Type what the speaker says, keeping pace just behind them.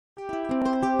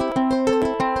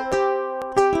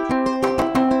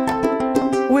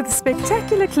With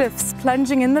spectacular cliffs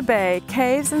plunging in the bay,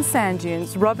 caves and sand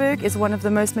dunes, Robberg is one of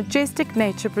the most majestic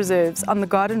nature preserves on the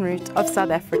garden route of South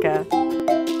Africa.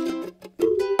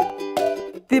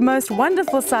 The most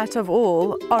wonderful sight of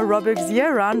all are Robberg's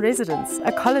year-round residents,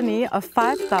 a colony of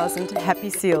 5,000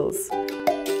 happy seals.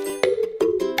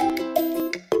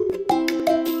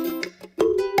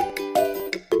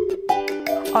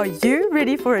 Are you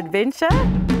ready for adventure?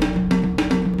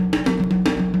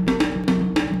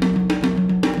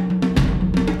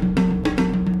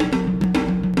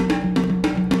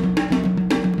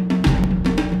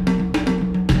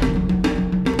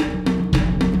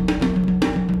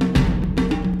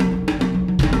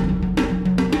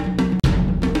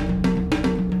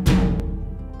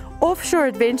 Offshore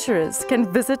adventurers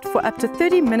can visit for up to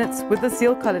 30 minutes with the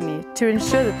seal colony to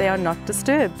ensure that they are not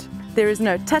disturbed. There is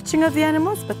no touching of the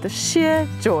animals, but the sheer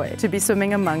joy to be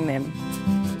swimming among them.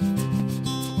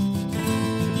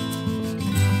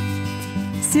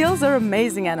 Seals are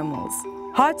amazing animals.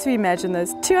 Hard to imagine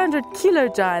those 200-kilo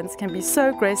giants can be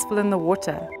so graceful in the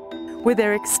water. With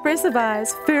their expressive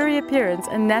eyes, furry appearance,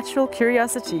 and natural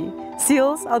curiosity,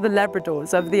 seals are the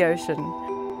Labradors of the ocean.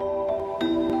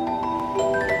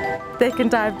 They can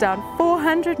dive down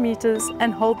 400 meters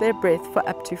and hold their breath for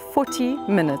up to 40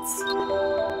 minutes.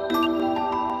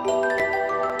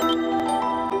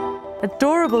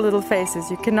 Adorable little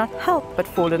faces you cannot help but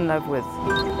fall in love with.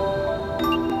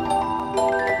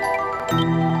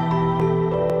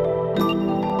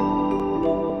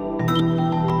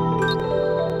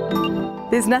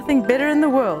 There's nothing better in the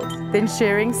world than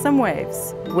sharing some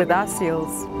waves with our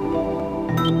seals.